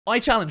I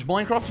challenged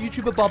Minecraft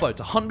YouTuber Bubbo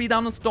to hunt me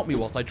down and stop me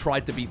whilst I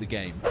tried to beat the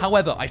game.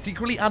 However, I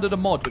secretly added a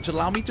mod which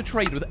allowed me to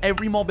trade with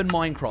every mob in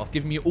Minecraft,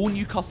 giving me all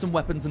new custom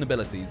weapons and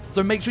abilities.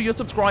 So make sure you're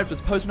subscribed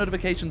as post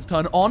notifications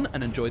turn on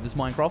and enjoy this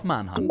Minecraft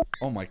manhunt.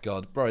 Oh my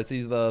god, bro,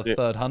 he's the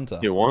third hunter.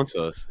 He wants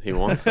us. He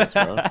wants us,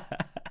 bro.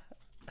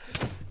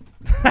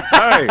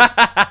 Hey!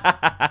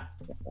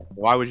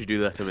 Why would you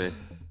do that to me?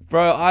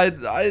 Bro,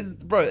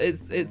 bro,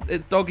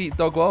 it's dog eat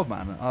dog world,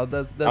 man.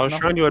 There's I was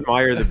trying to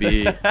admire the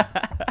bee.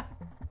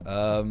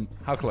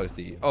 How close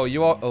are you? Oh,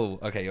 you are. Oh,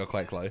 okay, you're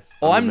quite close.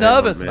 Oh, I'm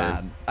nervous,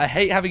 man. I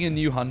hate having a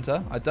new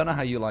hunter. I don't know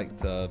how you like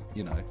to,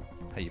 you know,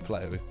 how you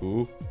play with.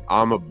 Ooh.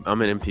 I'm an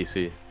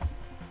NPC.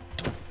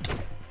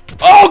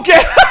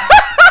 Okay.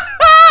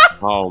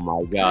 Oh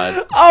my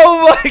god.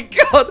 Oh my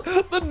god.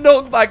 The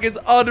knockback is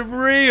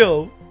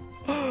unreal.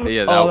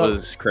 Yeah, that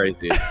was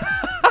crazy.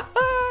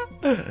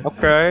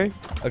 Okay.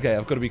 Okay,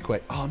 I've got to be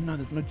quick. Oh no,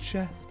 there's no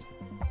chest.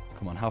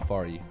 Come on, how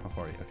far are you? How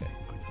far are you? Okay.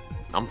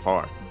 I'm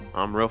far.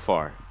 I'm real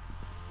far.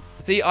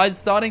 See, I'm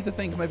starting to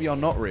think maybe you're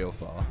not real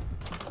far.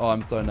 Oh,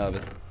 I'm so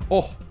nervous.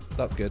 Oh,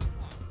 that's good.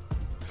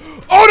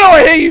 Oh no,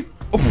 I hear you!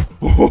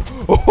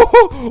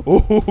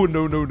 Oh,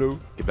 no, no, no.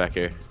 Get back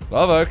here.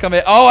 Bubbo, come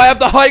here. Oh, I have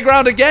the high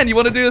ground again. You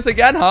want to do this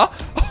again, huh?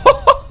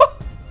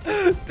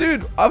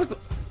 Dude,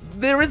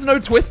 there is no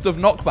twist of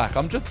knockback.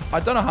 I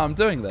don't know how I'm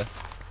doing this.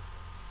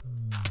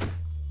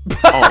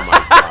 Oh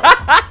my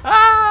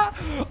god.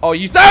 Oh,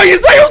 you say you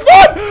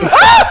spawned!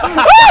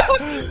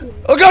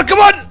 Oh god, come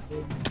on!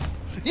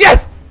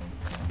 Yes!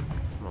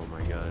 Oh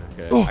my god,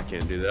 okay. Oh. I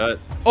can't do that.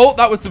 Oh,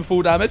 that was some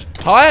full damage.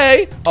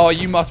 Hi! Oh,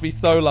 you must be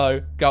so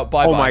low. Go,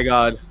 bye-bye. Oh my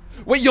god.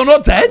 Wait, you're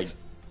not dead?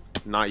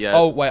 Not yet.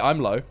 Oh, wait, I'm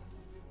low.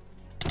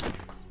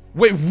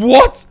 Wait,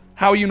 what?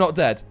 How are you not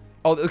dead?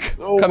 Oh,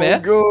 come here.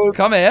 God.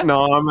 Come here.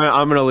 No,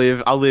 I'm gonna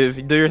leave. I'll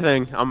leave. Do your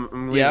thing. I'm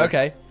leaving. Yeah,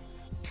 okay.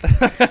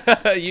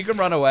 You can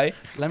run away.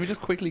 Let me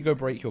just quickly go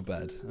break your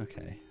bed.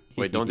 Okay.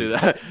 Wait, don't do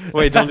that.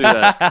 Wait, don't do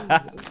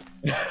that.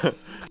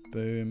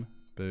 Boom,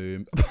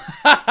 boom.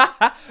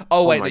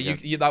 Oh wait, no,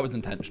 you that was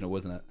intentional,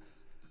 wasn't it?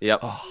 Yep.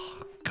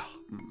 Oh god,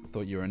 I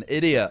thought you were an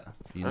idiot.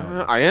 You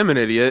know. I am an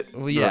idiot.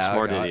 Well, yeah, a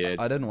smart idiot.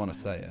 I didn't want to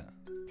say it.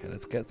 Okay,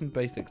 let's get some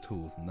basic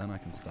tools, and then I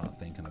can start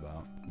thinking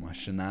about my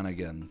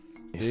shenanigans.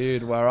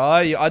 Dude, where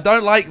are you? I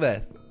don't like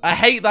this. I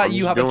hate that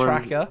you have a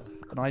tracker,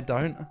 and I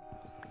don't.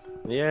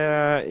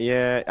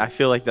 Yeah. I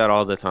feel like that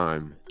all the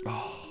time.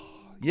 Oh,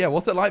 yeah.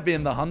 What's it like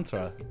being the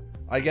hunter?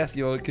 I guess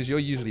because you're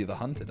usually the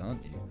hunted,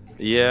 aren't you?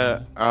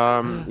 Yeah.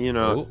 You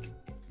know. Oh,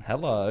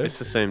 hello. It's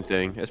the same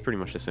thing. It's pretty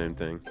much the same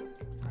thing.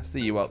 I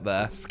see you up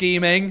there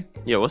scheming.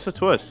 Yeah. What's the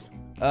twist?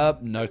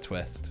 No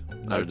twist.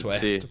 No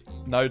twist. See,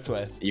 no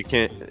twist. You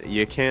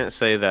can't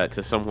say that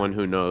to someone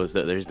who knows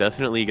that there's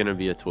definitely gonna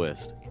be a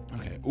twist.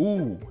 Okay.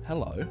 Ooh.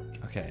 Hello.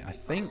 Okay. I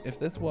think if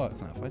this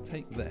works now, if I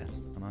take this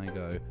and I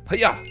go,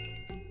 hiya.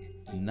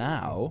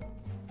 Now,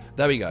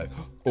 there we go.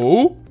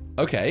 Oh,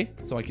 okay.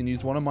 So I can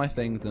use one of my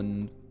things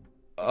and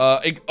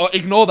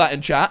ignore that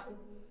in chat.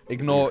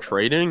 Ignore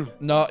trading.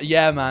 No,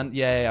 yeah, man.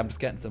 Yeah. I'm just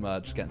getting some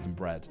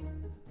bread.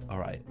 All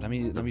right. Let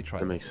me try.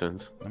 That makes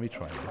sense. Let me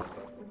try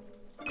this.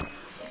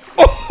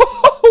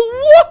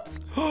 Oh, what?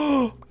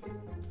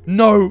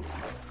 No.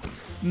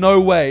 No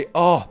way.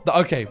 Oh,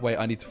 okay. Wait.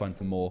 I need to find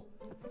some more.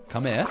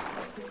 Come here.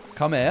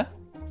 Come here.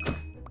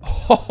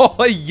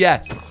 Oh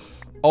yes.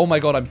 Oh my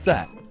god. I'm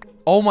set.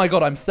 Oh my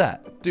god, I'm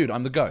set. Dude,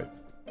 I'm the GOAT.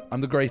 I'm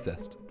the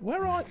greatest.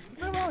 Where are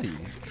you?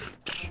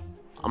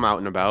 I'm out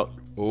and about.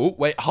 Oh,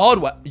 wait,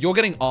 hardware. You're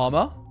getting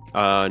armor?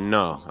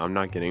 No, I'm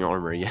not getting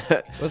armor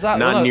yet. Was that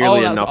not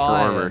nearly enough for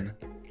iron. armor?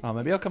 Oh,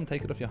 maybe I'll come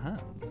take it off your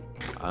hands.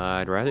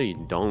 I'd rather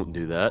you don't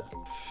do that.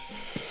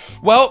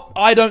 Well,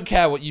 I don't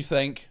care what you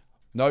think.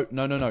 No,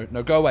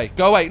 go away.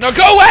 Go away. No,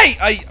 go away!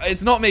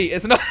 It's not me.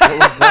 It's not. What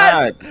was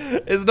that?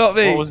 It's not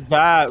me. What was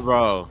that,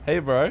 bro? Hey,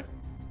 bro.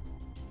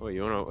 Wait,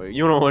 you wanna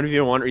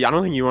 1v1? I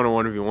don't think you wanna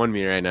 1v1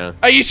 me right now.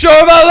 Are you sure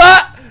about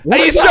that?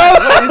 What Are you sure?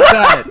 What is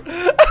that?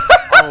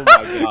 Oh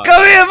my god.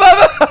 Come here,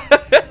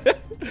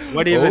 Bubbo.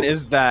 What even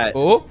is that?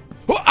 Oh,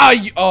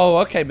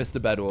 okay,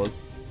 Mr. Bedwars.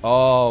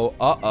 Oh,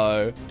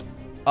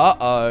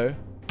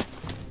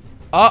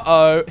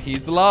 uh-oh.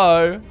 He's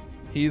low.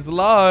 He's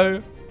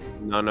low.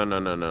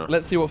 No.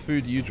 Let's see what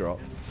food you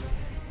drop.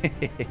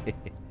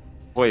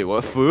 Wait,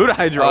 what food?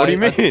 What do you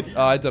mean?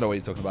 I don't know what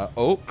you're talking about.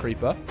 Oh,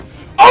 creeper.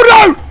 Oh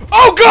no!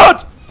 Oh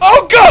god!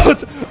 Oh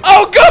god!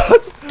 Oh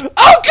god!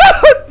 Oh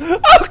god!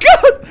 Oh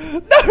god!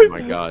 No! Oh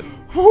my god.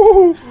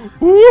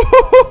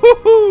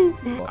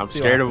 I'm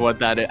scared of what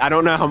that is. I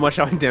don't know how much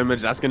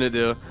damage that's gonna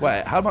do.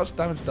 Wait, how much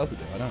damage does it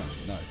do? I don't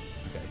actually know.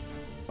 Okay.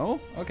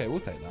 Oh, okay, we'll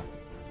take that.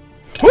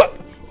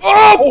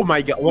 Oh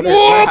my god! What?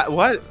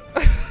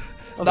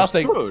 Oh,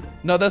 nothing. Food.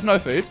 No, there's no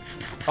food.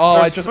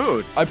 Oh,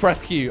 food. I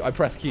pressed Q.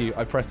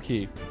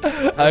 Okay,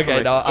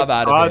 no, I'm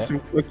out of here. Some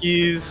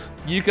cookies.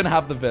 You can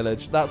have the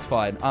village. That's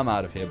fine. I'm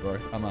out of here, bro.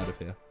 I'm out of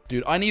here.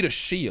 Dude, I need a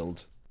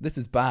shield. This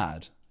is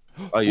bad.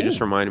 Oh, you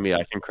just reminded me.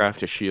 I can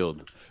craft a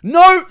shield.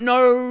 No,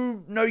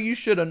 you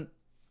shouldn't.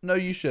 No,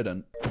 you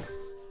shouldn't.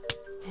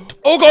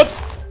 Oh god!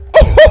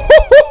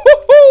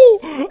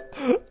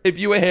 If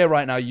you were here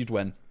right now, you'd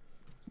win.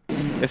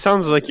 It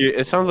sounds like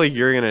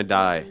you're gonna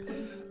die.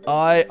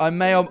 I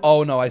may have...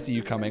 Oh, no, I see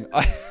you coming.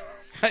 I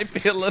might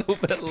be a little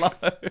bit low.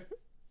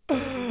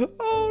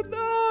 Oh,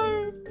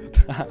 no.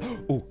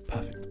 Oh,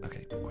 perfect.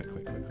 Okay, quick.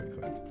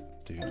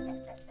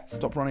 Dude,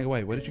 stop running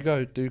away. Where did you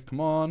go, dude? Come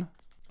on.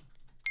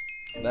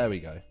 There we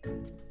go.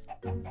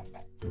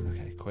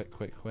 Okay,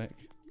 quick.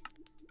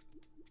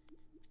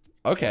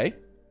 Okay.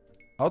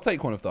 I'll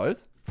take one of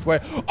those.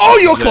 Where? Oh,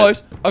 you're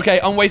close. Okay,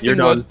 I'm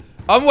wasting wood.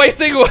 I'm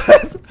wasting wood.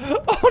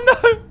 Oh,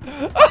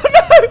 no. Oh,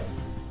 no.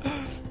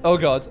 Oh,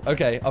 God.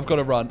 Okay, I've got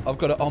to run.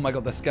 Oh, my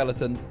God, they're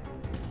skeletons.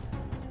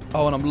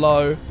 Oh, and I'm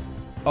low.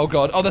 Oh,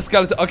 God. Oh, they're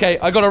skeletons. Okay,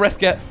 I got to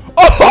risk it.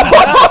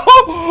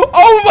 Oh,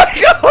 oh my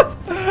God.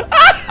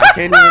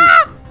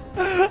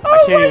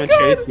 I can't even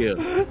chase you.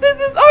 This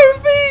is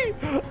OP.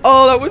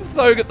 Oh, that was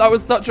so good. That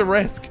was such a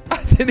risk.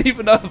 I didn't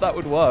even know if that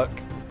would work.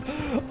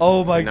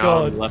 Oh my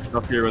God. I'm left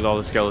up here with all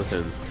the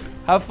skeletons.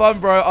 Have fun,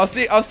 bro. I'll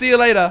see you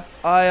later.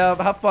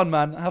 Have fun,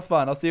 man. Have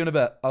fun. I'll see you in a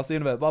bit.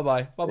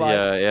 Bye-bye.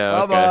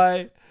 Yeah,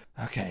 Bye-bye.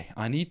 Okay,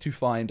 I need to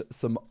find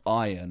some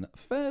iron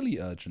fairly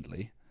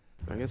urgently.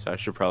 I guess I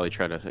should probably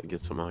try to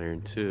get some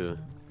iron too.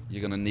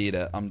 You're gonna need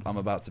it. I'm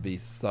about to be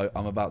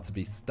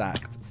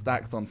stacked.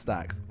 Stacks on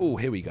stacks. Oh,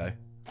 here we go.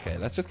 Okay,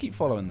 let's just keep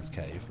following this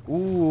cave.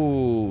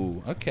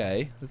 Ooh,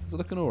 okay. This is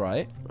looking all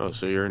right. Oh,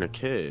 so you're in a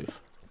cave.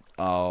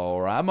 Oh,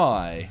 or am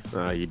I?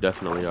 You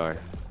definitely are.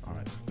 All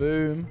right,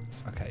 boom.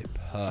 Okay,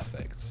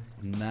 perfect.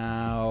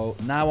 Now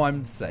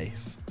I'm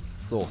safe,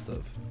 sort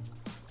of.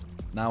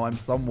 Now I'm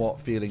somewhat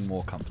feeling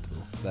more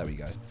comfortable. There we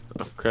go.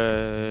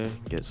 Okay,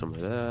 get some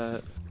of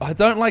that. I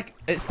don't like,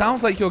 it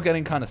sounds like you're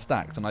getting kind of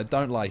stacked and I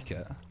don't like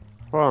it.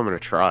 Well, I'm gonna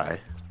try.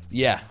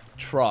 Yeah,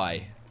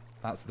 try.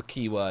 That's the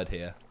key word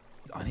here.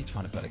 I need to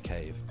find a better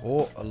cave.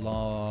 Or a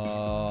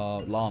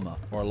llama.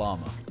 Or a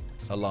llama.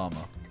 A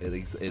llama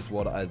is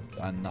what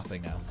and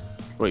nothing else.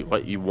 Wait,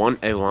 what? You want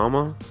a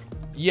llama?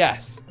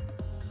 Yes.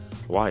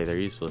 Why? They're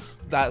useless.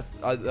 That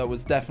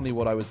was definitely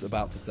what I was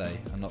about to say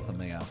and not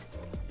something else.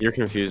 You're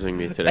confusing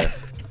me today.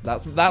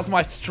 That's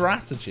my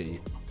strategy.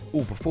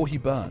 Oh, before he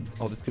burns.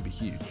 Oh, this could be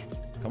huge.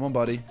 Come on,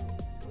 buddy.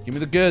 Give me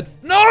the goods.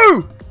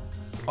 No!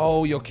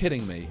 Oh, you're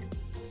kidding me.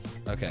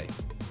 Okay.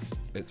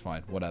 It's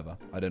fine. Whatever.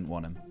 I didn't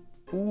want him.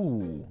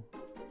 Ooh.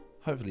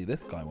 Hopefully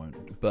this guy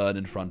won't burn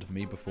in front of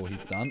me before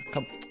he's done.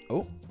 Come.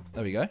 Oh,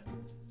 there we go.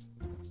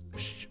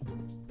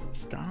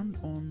 Stand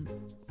on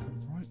the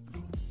right.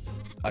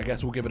 I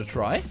guess we'll give it a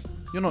try.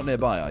 You're not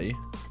nearby, are you?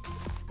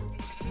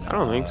 No, I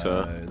don't think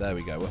so. There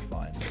we go. We're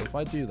fine. So if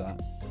I do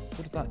that,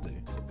 what does that do?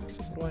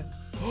 What do I...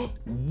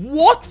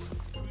 What?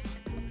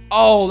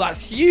 Oh,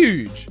 that's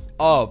huge.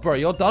 Oh, bro,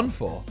 you're done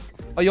for.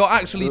 Oh, you're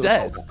actually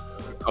dead.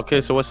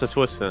 Okay, so what's the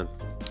twist then?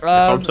 If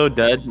I'm so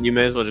dead, you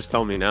may as well just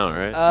tell me now,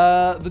 right?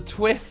 The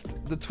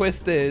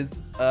twist is,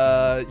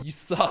 you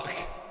suck.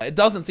 It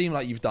doesn't seem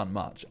like you've done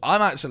much.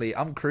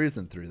 I'm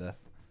cruising through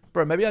this.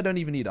 Bro, maybe I don't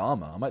even need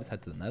armor. I might just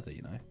head to the nether,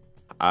 you know?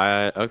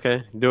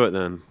 Okay, do it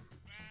then.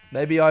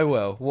 Maybe I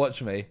will.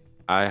 Watch me.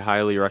 I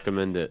highly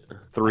recommend it.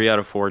 3 out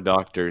of 4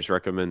 doctors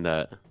recommend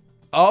that.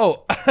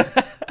 Oh,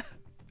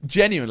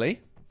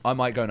 genuinely, I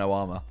might go no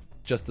armor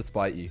just to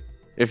spite you.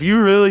 If you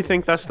really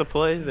think that's the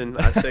play, then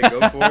I say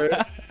go for it.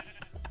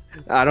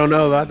 I don't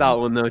know about that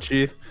one though,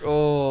 Chief.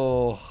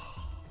 Oh,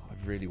 I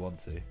really want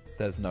to.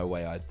 There's no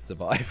way I'd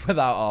survive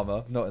without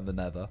armor. Not in the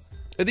nether.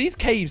 Are these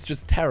caves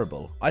just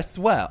terrible? I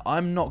swear,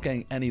 I'm not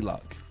getting any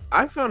luck.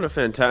 I found a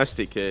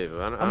fantastic cave.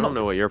 I don't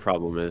know what your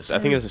problem is. I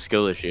think it's a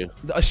skill issue.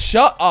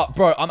 Shut up,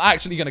 bro. I'm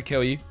actually going to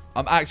kill you.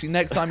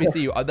 Next time you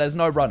see you, there's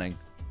no running.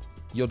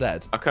 You're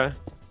dead. Okay.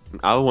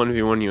 I'll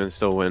 1v1 you and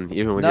still win,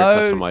 even with your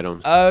custom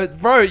items.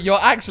 Bro, you're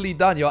actually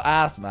done. You're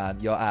ass, man.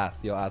 You're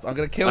ass. I'm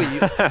going to kill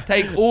you.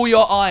 Take all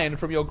your iron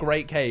from your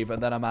great cave,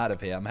 and then I'm out of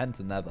here. I'm heading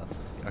to nether.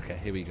 Okay,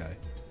 here we go.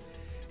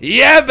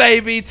 Yeah,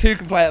 baby. 2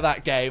 can play at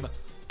that game.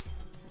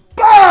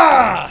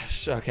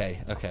 BOSH! Okay.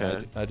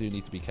 I do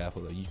need to be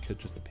careful, though. You could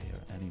just appear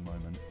at any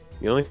moment.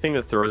 The only thing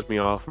that throws me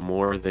off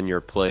more than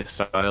your play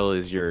style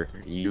is your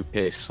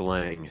UK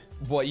slang.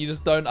 What, you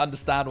just don't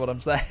understand what I'm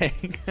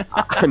saying?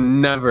 I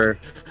never.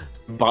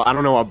 I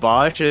don't know what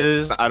BOSH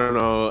is. I don't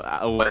know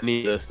what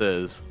any of this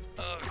is.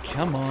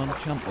 Come on.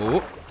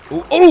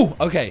 Oh!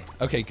 Okay,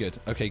 good.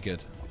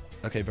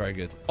 Okay, very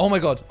good. Oh my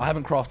god, I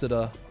haven't crafted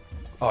a...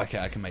 Oh, okay,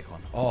 I can make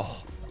one.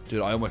 Oh,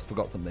 dude, I almost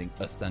forgot something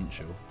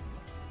essential.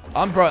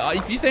 Bro,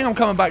 if you think I'm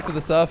coming back to the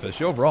surface,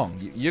 you're wrong.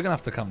 You're gonna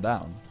have to come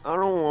down. I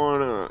don't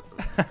wanna.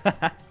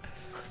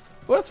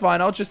 Well, it's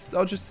fine. I'll just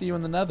see you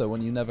in the nether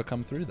when you never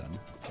come through then.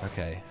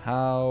 Okay,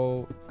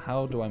 how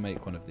do I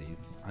make one of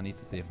these? I need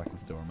to see if I can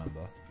still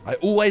remember. I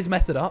always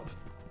mess it up.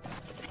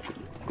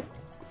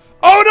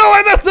 Oh no,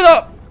 I messed it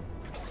up!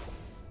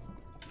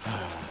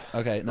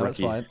 Okay, no, it's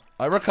fine.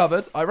 I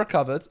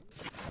recovered.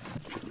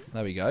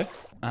 There we go.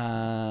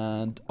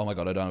 And oh my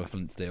god, I don't have a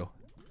flint steel.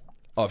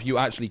 Oh, if you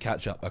actually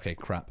catch up. Okay,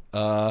 crap.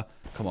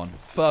 Come on.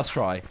 First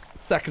try.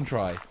 Second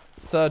try.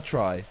 Third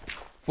try.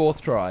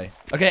 Fourth try.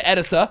 Okay,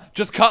 editor,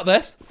 just cut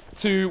this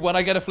to when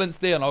I get a flint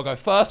steel and I'll go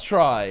first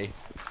try.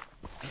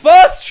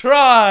 First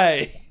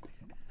try!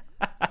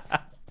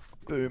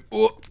 Boom.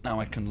 Oh, now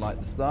I can light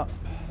this up.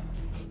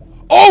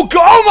 Oh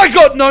god! Oh my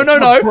god! No, no,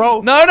 no!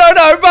 Bro. No, no,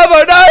 no!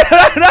 Bubbo! No,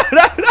 no, no,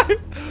 no, no!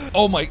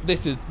 Oh my!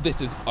 This is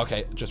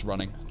okay. Just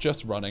running.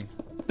 Just running.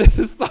 This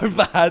is so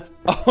bad.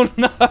 Oh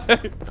no!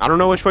 I don't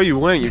know which way you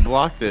went. You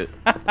blocked it.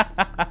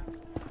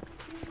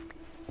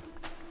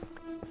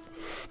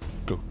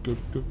 Go, go,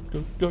 go,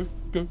 go, go,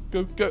 go,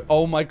 go, go.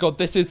 Oh my god,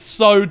 this is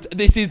so...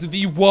 This is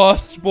the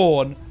worst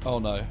spawn. Oh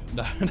no.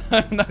 No,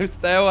 no, no.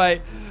 Stay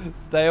away.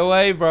 Stay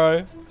away,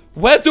 bro.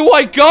 Where do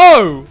I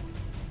go?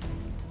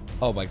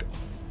 Oh my god.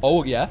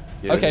 Oh, yeah.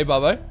 Yeah. Okay,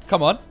 Bubbo.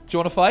 Come on. Do you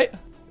want to fight?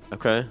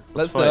 Okay.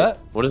 Let's do fight. it.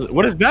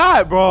 What is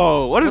that,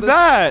 bro? What is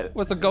that?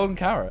 What's a golden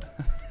carrot?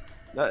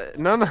 No,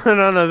 no,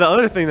 no. The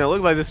other thing that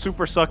looked like the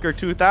Super Sucker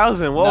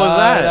 2000. What was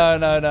that? No,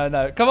 no, no,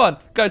 no. Come on.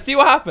 Go. See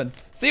what happens.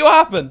 See what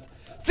happens.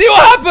 See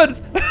what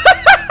happens.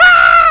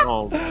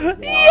 Oh my God.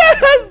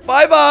 Yes.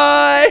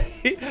 Bye-bye.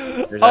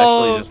 There's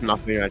actually just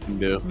nothing I can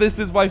do. This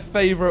is my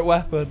favorite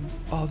weapon.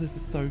 Oh, this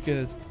is so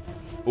good.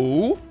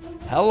 Ooh.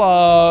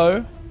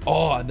 Hello.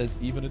 Oh, and there's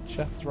even a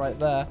chest right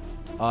there.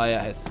 Oh,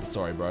 yeah.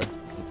 Sorry, bro.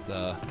 It's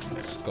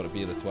just got to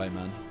be this way,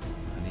 man.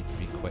 I need to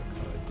be quick,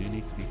 though. I do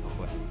need to be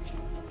quick.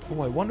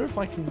 Oh, I wonder if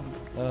I can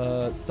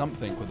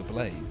something with a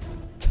blaze.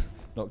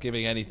 Not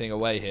giving anything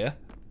away here.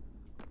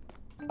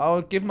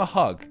 I'll give him a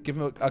hug. Give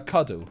him a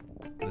cuddle.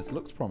 This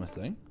looks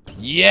promising.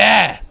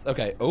 Yes!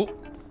 Okay. Oh.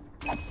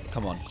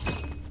 Come on.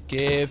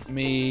 Give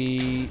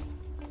me...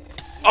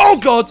 Oh,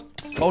 God!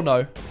 Oh,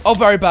 no. Oh,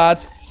 very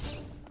bad.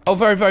 Oh,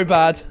 very, very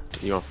bad.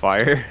 You on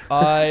fire?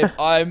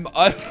 I'm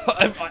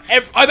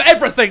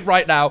everything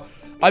right now.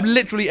 I'm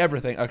literally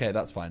everything. Okay,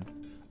 that's fine.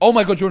 Oh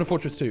my god, you're in a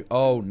fortress too.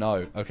 Oh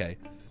no. Okay.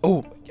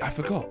 Oh, I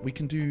forgot. We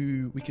can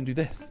do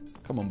this.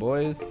 Come on,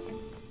 boys.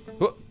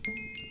 Oh.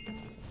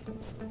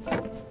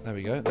 There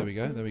we go. There we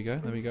go. There we go.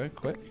 There we go.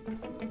 Quick.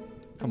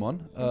 Come on.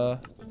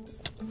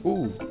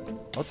 Ooh.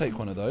 I'll take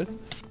one of those.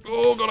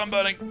 Oh god, I'm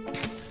burning.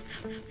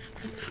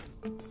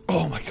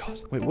 Oh my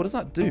god. Wait, what does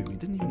that do? We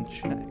didn't even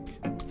check.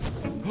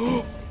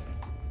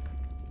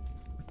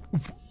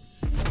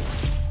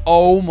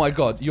 Oh my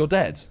god, you're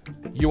dead.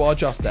 You are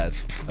just dead.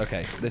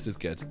 Okay, this is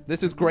good.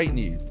 This is great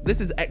news.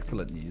 This is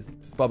excellent news.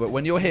 Bubba,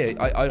 when you're here,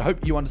 I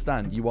hope you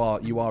understand you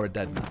are a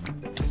dead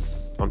man.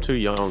 I'm too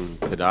young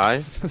to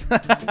die.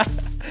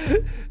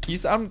 You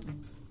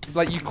sound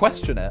like you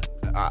question it.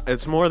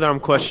 It's more that I'm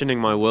questioning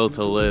my will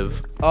to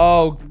live.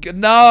 Oh,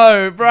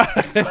 no, bro.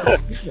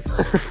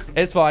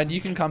 It's fine. You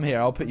can come here.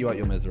 I'll put you out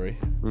your misery.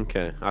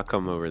 Okay, I'll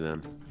come over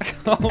then.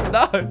 Oh,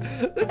 no.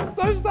 This is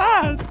so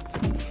sad.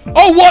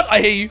 Oh, what?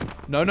 I hear you.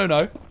 No, no,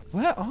 no.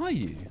 Where are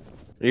you?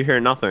 You hear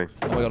nothing.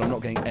 Oh, my God. I'm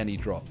not getting any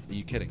drops. Are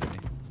you kidding me?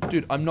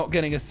 Dude, I'm not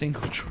getting a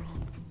single drop.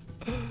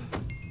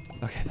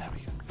 Okay, there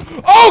we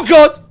go. Oh,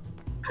 God.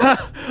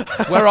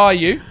 Where are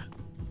you?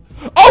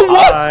 Oh,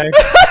 what?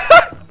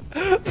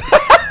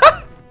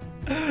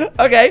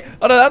 Okay.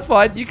 Oh, no, that's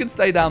fine. You can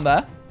stay down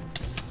there.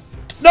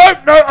 No,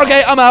 no.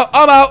 Okay, I'm out.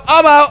 I'm out.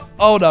 I'm out.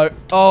 Oh, no.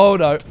 Oh,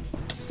 no.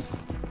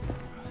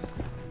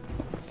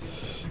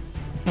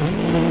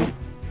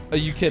 Are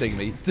you kidding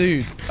me?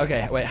 Dude.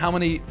 Okay, wait. How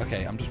many?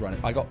 Okay, I'm just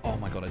running. Oh,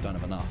 my God. I don't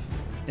have enough.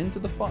 Into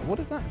the fire. What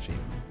is that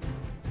achievement?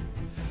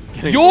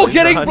 You're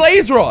getting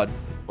blaze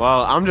rods.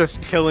 Well, I'm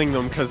just killing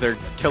them because they're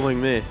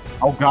killing me.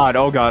 Oh, God.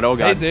 Oh, God. Oh,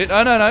 God. Hey, dude.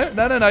 Oh, no, no.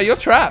 No, no, no. You're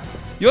trapped.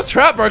 You're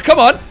trapped, bro. Come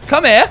on.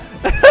 Come here.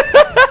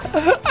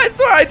 I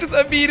swear I just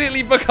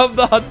immediately become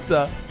the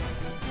hunter.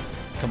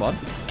 Come on.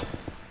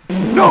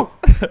 No.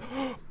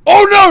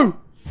 Oh, no.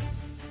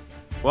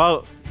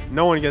 Well,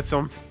 no one gets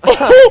them.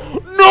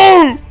 Oh,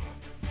 no.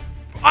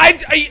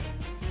 I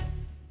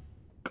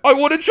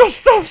wanted your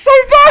stuff so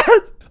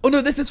bad. Oh,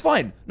 no, this is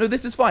fine. No,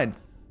 this is fine.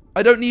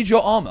 I don't need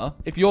your armor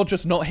if you're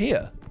just not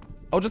here.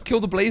 I'll just kill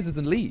the blazers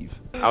and leave.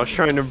 I was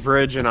trying to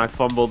bridge and I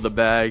fumbled the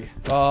bag.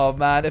 Oh,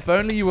 man. If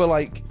only you were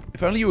like...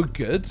 If only you were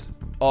good.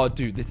 Oh,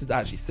 dude, this is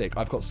actually sick.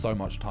 I've got so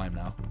much time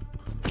now.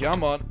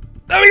 Come on.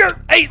 There we go.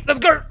 Hey, let's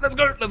go. Let's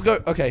go. Let's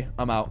go. Okay,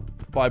 I'm out.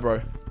 Bye, bro.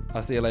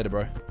 I'll see you later,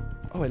 bro.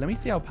 Oh, wait. Let me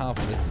see how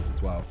powerful this is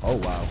as well. Oh,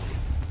 wow.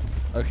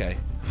 Okay.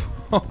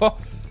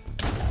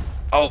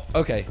 Oh,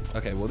 okay.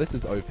 Okay, well, this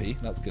is OP.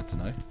 That's good to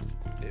know.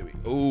 Here we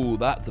go. Ooh,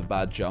 that's a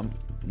bad jump.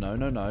 No,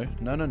 no, no.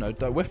 No, no, no.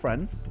 Don't. We're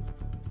friends.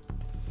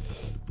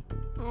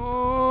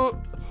 Oh,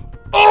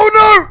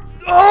 no!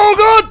 Oh,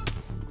 God!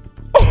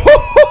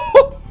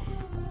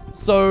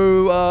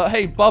 So,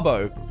 hey,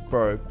 Bubbo,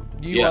 bro.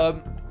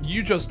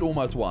 You just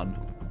almost won.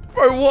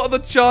 Bro, what are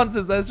the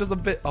chances? There's just a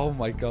bit... Oh,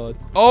 my God.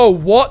 Oh,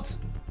 what?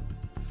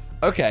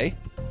 Okay.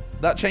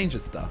 That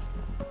changes stuff.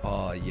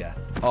 Oh,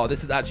 yes. Oh,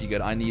 this is actually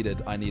good. I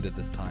needed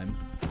this time.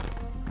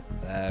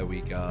 There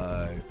we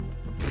go.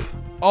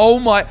 Oh,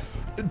 my...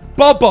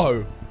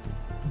 Bubbo!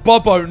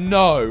 Bubbo,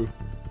 no.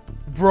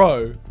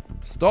 Bro.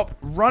 Stop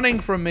running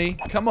from me.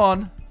 Come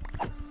on.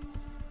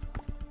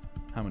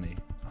 How many?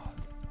 Oh,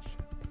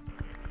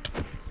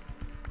 shit.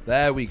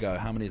 There we go.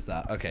 How many is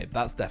that? Okay,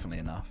 that's definitely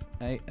enough.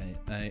 8, 8,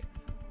 8.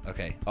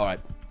 Okay, all right.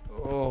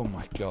 Oh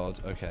my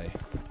God. Okay.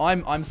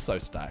 I'm so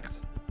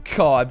stacked.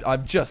 God,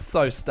 I'm just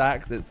so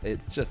stacked.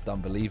 It's just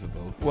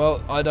unbelievable.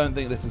 Well, I don't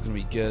think this is going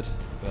to be good,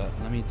 but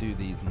let me do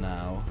these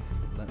now.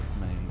 Let's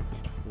make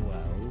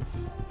 12.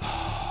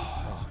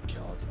 Oh,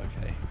 God.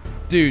 Okay.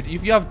 Dude,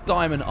 if you have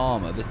diamond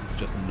armor, this is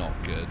just not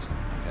good.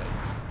 Okay.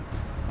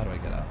 How do I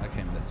get out? I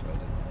came this way,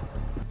 didn't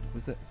I?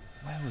 Was it?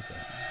 Where was it?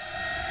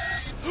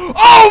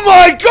 Oh,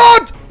 my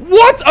God!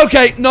 What?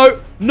 Okay,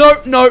 no.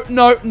 No, no,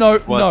 no, no,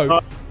 What?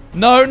 no.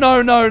 No,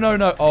 no, no, no,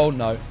 no. Oh,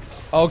 no.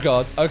 Oh,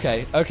 God.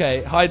 Okay,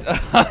 okay. Hi,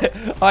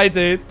 hi,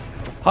 dude.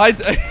 Hi,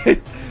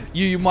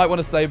 you might want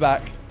to stay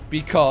back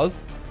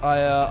because I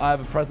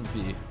have a present for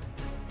you.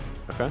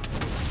 Okay.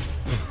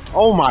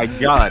 Oh my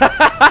God.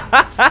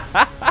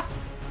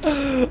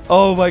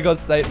 Oh my God,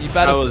 stay. You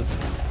better.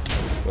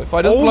 If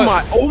I just oh blow,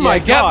 my! Oh my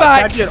yeah, get God!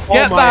 back! That did, oh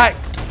Get my, back!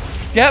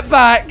 Get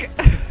back!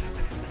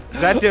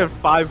 That did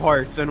 5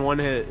 hearts in 1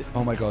 hit.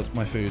 Oh my God,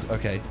 my food.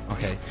 Okay,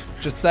 okay.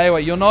 Just stay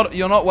away. You're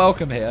not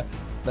welcome here.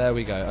 There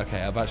we go.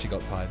 Okay, I've actually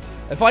got time.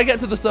 If I get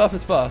to the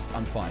surface first,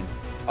 I'm fine.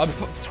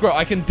 Screw it.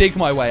 I can dig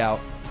my way out.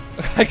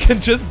 I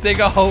can just dig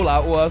a hole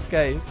out. Worst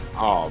case.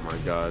 Oh my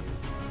God.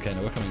 Okay,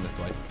 no, we're coming this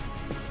way.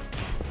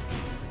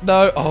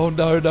 No. Oh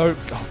no, no.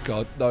 Oh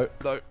God, no,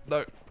 no,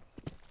 no.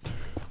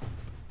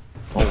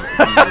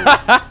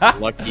 Oh,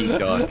 lucky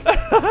duck.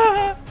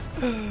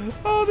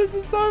 Oh, this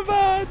is so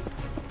bad.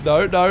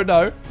 No, no,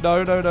 no,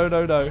 no, no, no,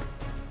 no, no.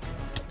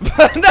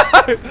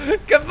 No!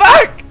 Get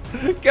back!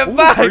 Get Ooh,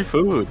 back! free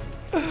food.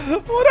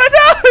 What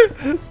I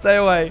do? Stay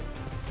away.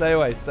 Stay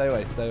away. Stay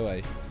away. Stay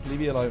away. Just leave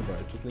me alone, bro.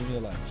 Just leave me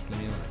alone. Just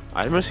leave me alone.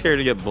 I'm scared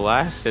to get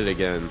blasted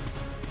again.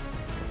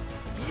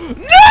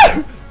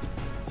 No!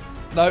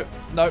 No,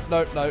 no,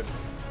 no, no.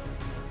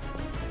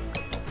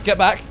 Get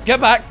back. Get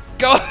back.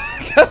 Go.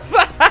 Get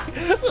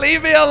back.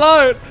 Leave me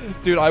alone.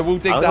 Dude, I will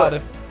dig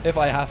down if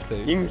I have to.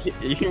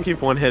 You can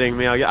keep one hitting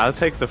me. I'll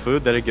take the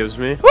food that it gives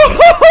me.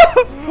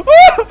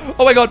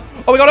 Oh my God.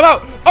 Oh my God, I'm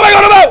out. Oh my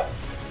God, I'm out.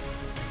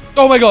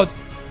 Oh my God.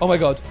 Oh my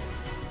God.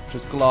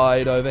 Just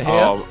glide over here.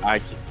 Oh, I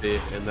can see.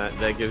 And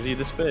that gives you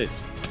the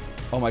space.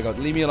 Oh my God.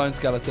 Leave me alone,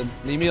 skeleton.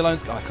 Leave me alone.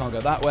 I can't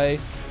go that way.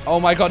 Oh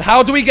my God.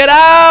 How do we get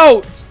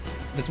out?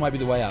 This might be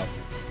the way out.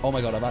 Oh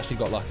my God. I've actually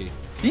got lucky.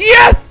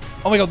 Yes!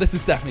 Oh my God. This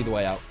is definitely the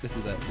way out. This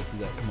is it. This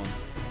is it. Come on.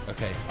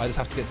 Okay. I just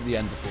have to get to the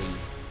end before you.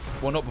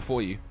 Well, not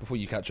before you. Before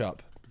you catch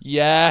up.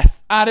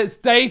 Yes. And it's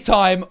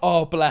daytime.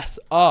 Oh, bless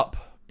up.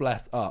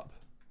 Bless up.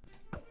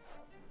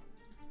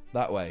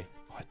 That way.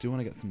 Oh, I do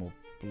want to get some more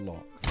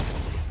blocks.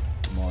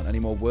 Come on. Any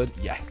more wood?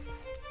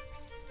 Yes.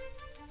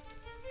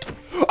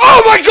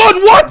 Oh my God!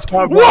 What?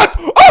 What?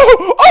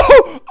 Oh!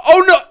 Oh!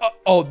 Oh no!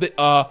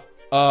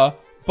 Oh,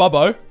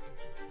 Bubbo.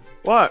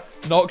 What?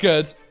 Not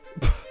good.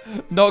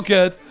 Not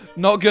good.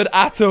 Not good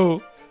at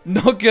all.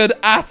 Not good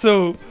at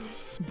all.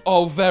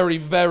 Oh, very,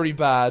 very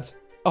bad.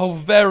 Oh,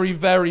 very,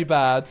 very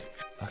bad.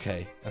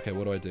 Okay. Okay,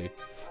 what do I do?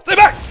 Stay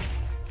back!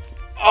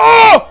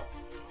 Oh!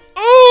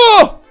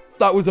 Oh!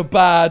 That was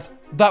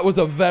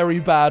a very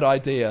bad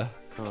idea.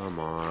 Come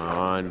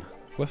on.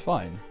 We're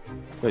fine.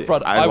 Wait, Bro,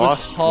 I was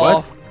lost.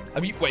 half. What?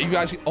 Have you? Wait, you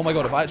actually? Oh my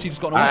God! Have I actually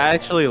just gotten away? I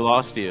actually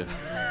lost you.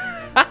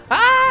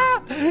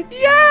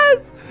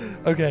 Yes.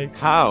 Okay.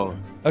 How?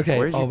 Okay.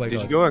 Where'd you, Oh my did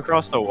God. you go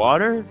across the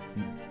water?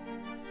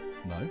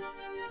 No.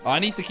 I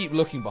need to keep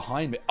looking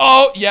behind me.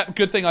 Oh, yep.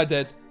 Good thing I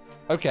did.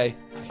 Okay.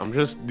 I'm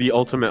just the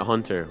ultimate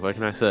hunter. What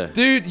can I say?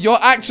 Dude, you're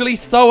actually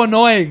so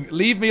annoying.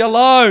 Leave me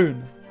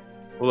alone.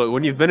 Well, look,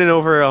 when you've been in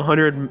over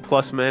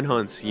 100+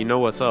 manhunts, you know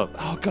what's up.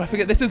 Oh God, I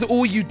forget. This is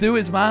all you do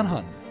is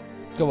manhunts.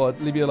 Come on,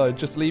 leave me alone.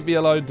 Just leave me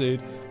alone,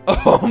 dude.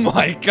 Oh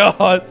my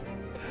God.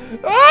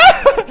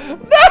 Ah!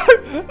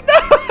 No!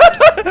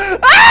 No!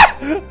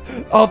 Ah!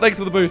 Oh, thanks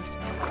for the boost.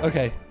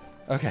 Okay.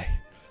 Okay.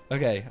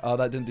 Okay. Oh,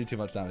 that didn't do too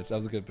much damage. That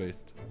was a good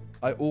boost.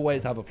 I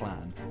always have a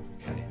plan.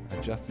 Okay. I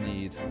just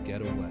need to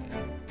get away.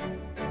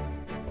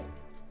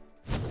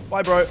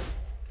 Bye, bro.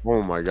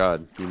 Oh my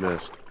God, you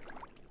missed.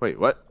 Wait,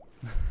 what?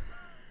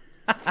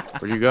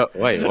 Where'd you go?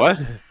 Wait, what?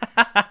 Did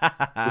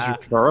you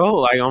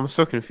pearl? Like, I'm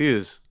so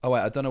confused. Oh,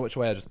 wait. I don't know which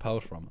way I just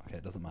pearled from. Okay,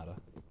 it doesn't matter.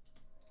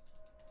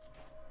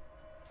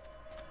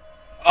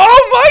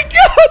 Oh my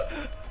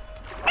God!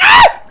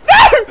 Ah! No!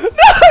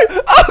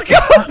 No! Oh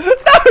God!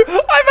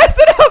 No! I messed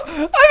it up!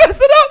 I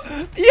messed it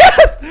up!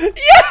 Yes!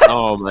 Yes!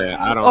 Oh man,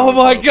 I don't. Oh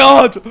my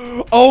God!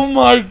 Oh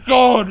my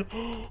God!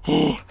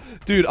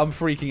 Dude, I'm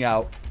freaking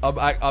out.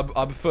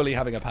 I'm fully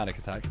having a panic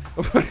attack.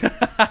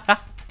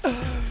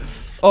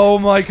 Oh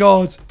my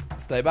God!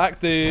 Stay back,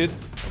 dude.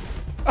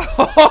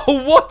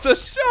 Oh, what a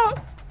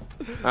shot!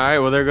 All right,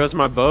 well there goes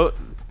my boat.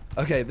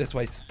 Okay, this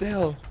way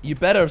still. You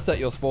better have set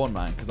your spawn,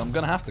 man, because I'm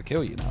gonna have to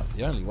kill you now. It's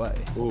the only way.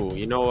 Ooh,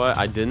 you know what?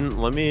 I didn't.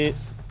 Let me.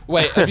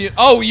 Wait, have you?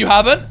 Oh, you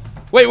haven't?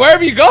 Wait, where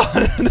have you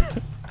gone?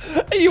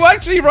 Are you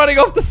actually running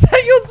off to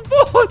set your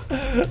spawn?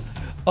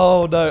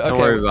 Oh no. Okay. Don't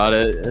worry about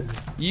it.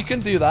 You can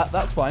do that.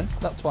 That's fine.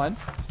 That's fine.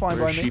 It's fine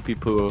by Where's me. sheepy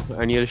poo?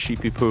 I need a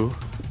sheepy poo.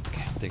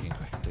 Okay, I'm digging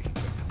quick. I'm digging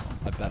quick. Come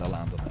on. I better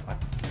land on it. I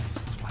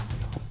swear to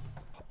God.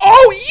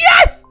 Oh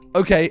yes!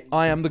 Okay,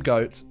 I am the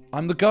goat.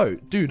 I'm the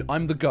goat. Dude,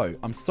 I'm the goat.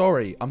 I'm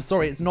sorry. I'm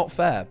sorry. It's not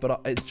fair,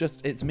 but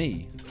it's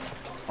me.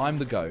 I'm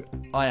the goat.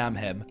 I am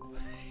him.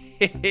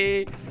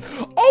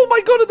 Oh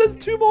my god, and there's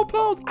 2 more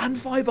pearls and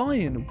 5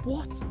 iron.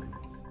 What?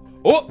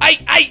 Oh,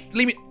 hey,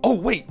 leave me. Oh,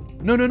 wait.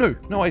 No, no, no.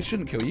 No, I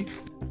shouldn't kill you.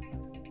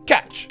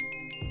 Catch.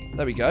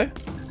 There we go.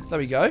 There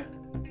we go.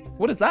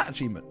 What is that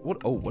achievement?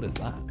 What? Oh, what is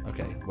that?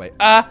 Okay, wait.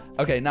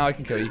 Okay, now I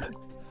can kill you.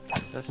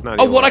 That's not.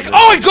 Oh, what?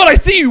 Oh my god, I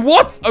see you.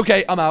 What?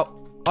 Okay, I'm out.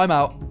 I'm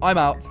out. I'm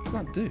out. What does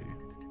that do?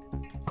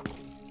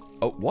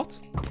 Oh, what?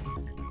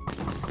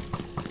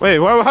 Wait,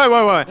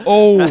 why?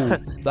 Oh,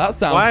 that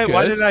sounds good.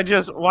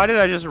 Why did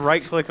I just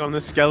right click on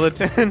the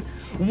skeleton?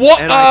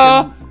 What?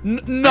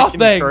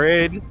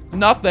 Nothing.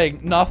 Nothing.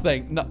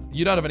 No,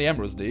 you don't have any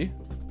emeralds, do you?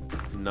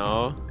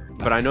 No,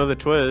 but I know the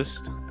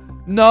twist.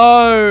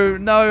 No,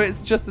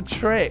 it's just a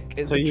trick.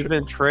 It's so you've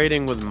been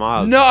trading with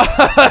mobs. No,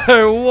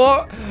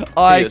 what?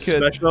 I could.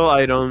 Special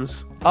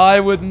items. I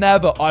would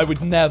never.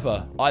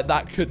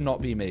 That could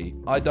not be me.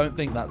 I don't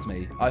think that's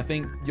me. I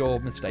think you're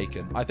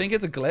mistaken. I think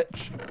it's a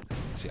glitch.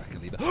 Actually, I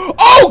can leave it.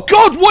 Oh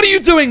God, what are you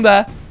doing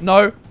there?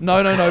 No,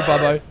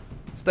 Bubbo.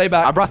 Stay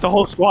back. I brought the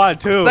whole squad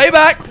too. Stay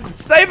back.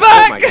 Stay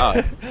back. Oh my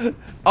God.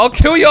 I'll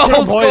kill your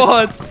whole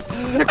squad.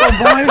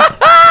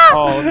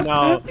 Oh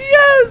no.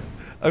 Yes.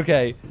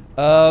 Okay.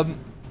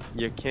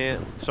 You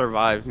can't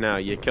survive now.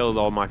 You killed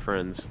all my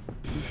friends.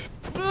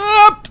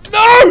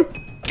 No!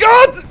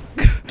 God!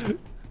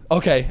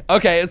 Okay,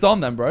 it's on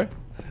then, bro.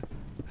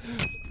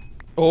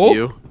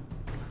 Oh.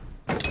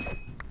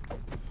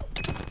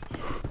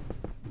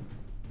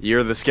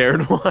 You're the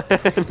scared one. No,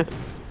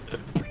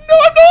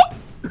 I'm not!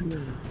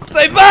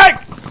 Stay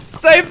back!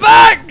 Stay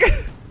back!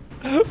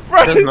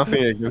 Bro. There's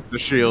nothing against the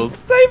shield.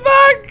 Stay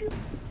back!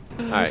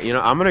 Alright, you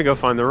know, I'm gonna go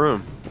find the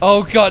room.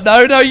 Oh God,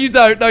 no, you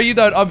don't. No, you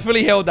don't. I'm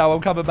fully healed now.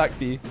 I'm coming back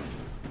for you.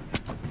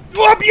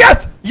 Oh,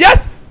 yes!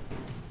 Yes!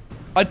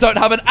 I don't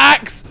have an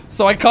axe,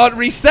 so I can't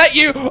reset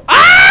you.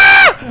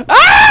 Ah!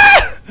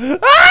 Ah!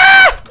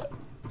 Ah!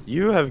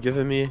 You have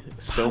given me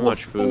so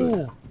much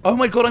food. Oh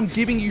my God, I'm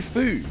giving you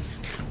food.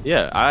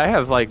 Yeah, I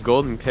have like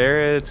golden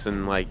carrots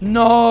and like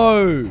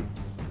no,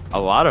 a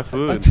lot of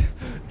food.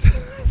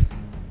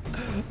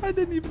 I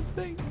didn't even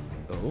think.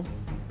 Oh.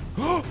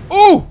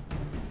 Oh!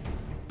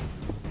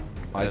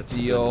 I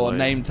see your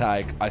name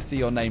tag. I see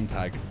your name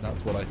tag.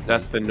 That's what I see.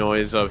 That's the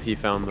noise of he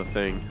found the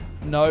thing.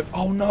 No.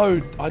 Oh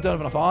no, I don't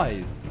have enough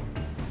eyes.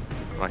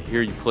 I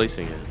hear you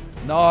placing it.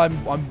 No,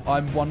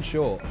 I'm one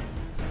short.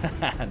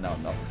 No,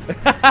 I'm not.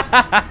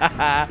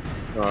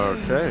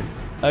 Okay.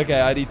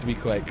 Okay, I need to be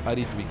quick.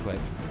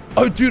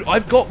 Oh, dude,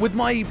 I've got, with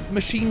my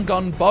machine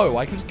gun bow,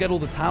 I can just get all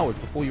the towers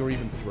before you're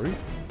even through.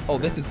 Oh,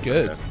 this is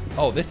good.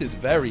 Oh, this is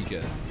very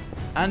good.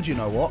 And you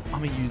know what? I'm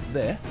going to use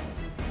this.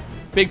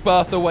 Big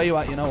Bertha, where you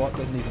at? You know what?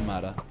 Doesn't even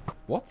matter.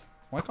 What?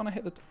 Why can't I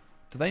hit the...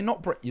 Do they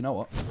not break... You know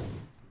what?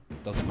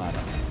 Doesn't matter.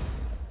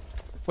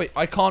 Wait,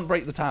 I can't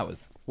break the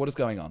towers. What is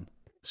going on?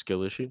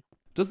 Skill issue?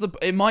 Does the...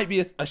 It might be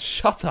a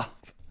shut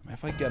up.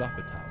 If I get up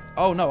a tower...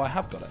 Oh, no, I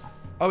have got it.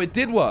 Oh, it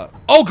did work.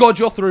 Oh, God,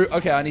 you're through.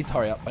 Okay, I need to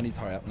hurry up. Let me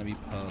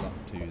pearl up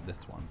to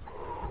this one.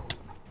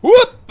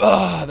 Whoop!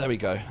 Ah, there we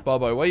go.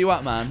 Bubbo, where you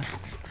at, man?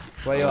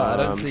 Where you at?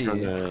 I don't see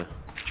you.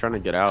 Trying to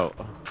get out.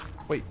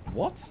 Wait,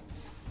 what?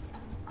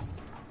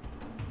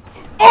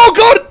 Oh,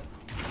 God!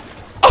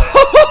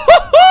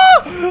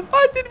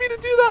 I didn't mean to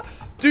do that.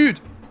 Dude,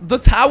 the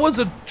towers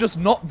are just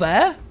not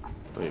there.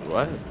 Wait,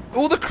 what?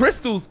 All the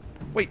crystals.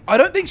 Wait, I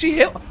don't think she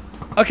hit...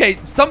 Okay,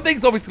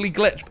 something's obviously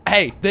glitched.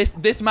 Hey,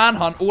 this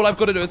manhunt, all I've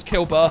got to do is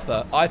kill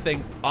Bertha. I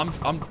think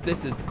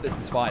this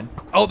is fine.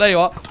 Oh, there you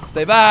are.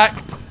 Stay back.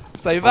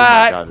 Stay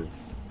back. Oh my God.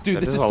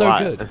 Dude, this is so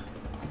good.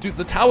 Dude,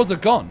 the towers are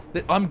gone.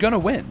 I'm gonna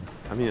win.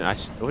 I mean,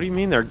 what do you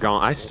mean they're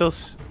gone? I still...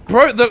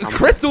 Bro, the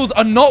crystals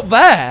are not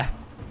there.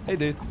 Hey,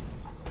 dude.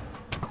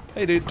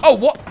 Hey, dude. Oh,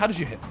 what? How did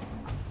you hit me?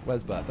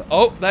 Where's Bertha?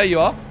 Oh, there you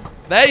are.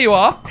 There you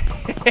are.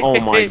 Oh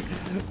my...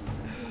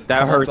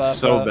 That hurts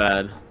so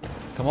bad.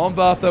 Come on,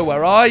 Bertha,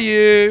 where are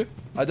you?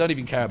 I don't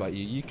even care about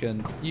you.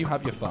 You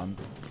have your fun.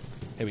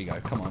 Here we go.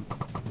 Come on.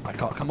 I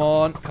can't. Come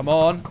on. Come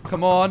on.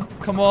 Come on.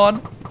 Come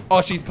on.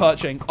 Oh, she's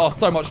perching. Oh,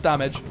 so much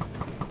damage.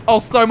 Oh,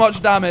 so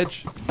much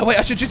damage. Oh, wait,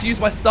 I should just use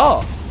my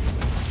staff.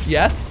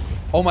 Yes.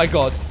 Oh, my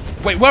God.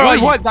 Wait, where are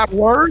you? What? That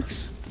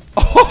works?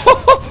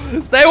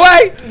 Stay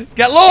away.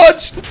 Get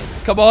launched.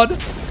 Come on.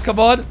 Come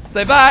on.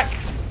 Stay back.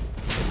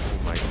 Oh,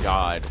 my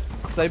God.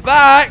 Stay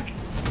back.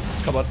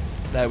 Come on.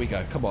 There we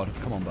go. Come on.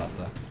 Come on,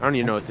 Bertha. I don't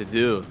even know what to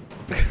do.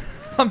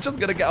 I'm just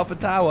going to get up a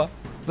tower.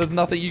 There's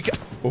nothing you can...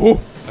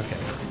 Oh, okay.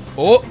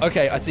 Oh,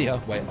 okay. I see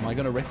her. Wait, am I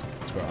going to risk...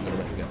 Screw it. I'm going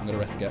to risk it. I'm going to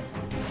risk it.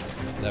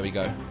 There we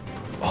go.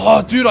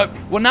 Oh, dude.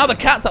 Well, now the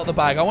cat's out the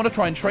bag. I want to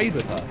try and trade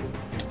with her.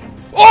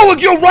 Oh,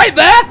 you're right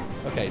there?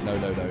 Okay. No.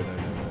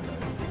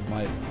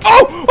 My...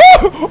 Oh!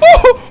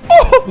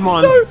 Come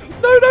on. No.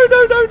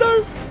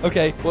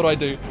 Okay, what do I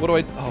do?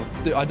 Oh,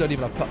 dude, I don't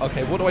even have...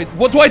 Okay, what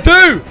do I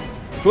do?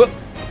 What?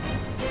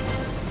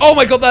 Oh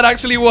my God, that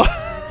actually worked.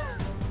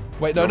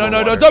 Wait, no,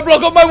 don't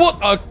block up my water.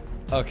 Oh,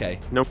 okay.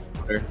 No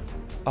water.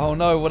 Oh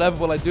no, whatever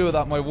will I do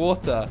without my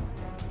water?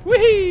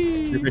 Whee!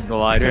 Stupid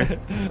glider.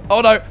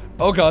 Oh no.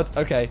 Oh God,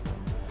 okay.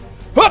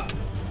 Hup!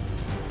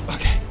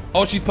 Okay.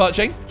 Oh, she's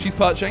perching. She's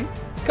perching.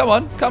 Come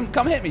on.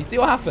 Come hit me. See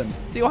what happens.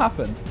 See what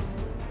happens.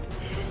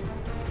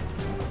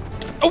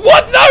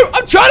 What? No!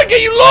 I'm trying to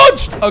get you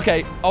launched!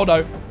 Okay. Oh,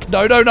 no.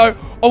 No, no, no.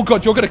 Oh,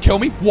 God. You're going to kill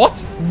me? What?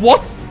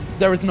 What?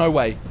 There is no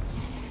way.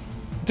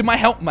 Did my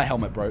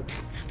helmet broke.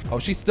 Oh,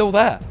 she's still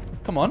there.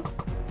 Come on.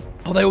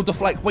 Oh, they all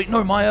deflect. Wait,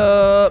 no. My,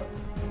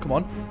 Come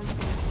on.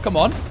 Come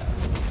on.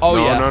 Oh,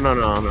 no, yeah.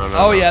 No.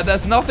 Oh, yeah.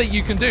 There's nothing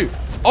you can do.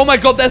 Oh, my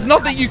God. There's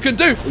nothing you can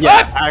do.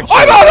 Yeah, I'm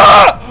actually.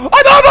 over!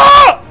 I'm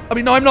over! I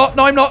mean, no, I'm not.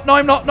 No, I'm not. No,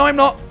 I'm not. No, I'm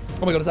not.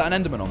 Oh, my God. Is that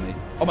an Enderman on me?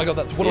 Oh, my God.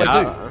 What do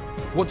I do?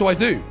 What do I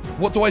do?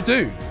 What do I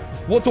do?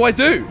 What do I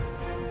do?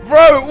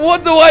 Bro,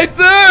 what do I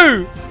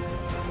do?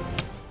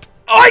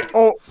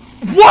 Oh.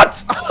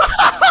 What?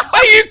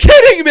 Are you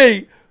kidding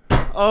me?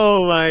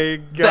 Oh my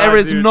god. There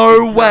is dude.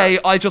 no way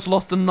I just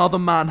lost another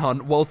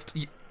manhunt whilst...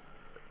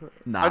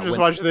 Nah, I just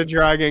watched the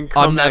dragon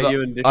come at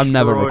you and destroy I'm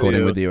never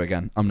recording you. with you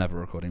again. I'm never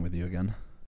recording with you again.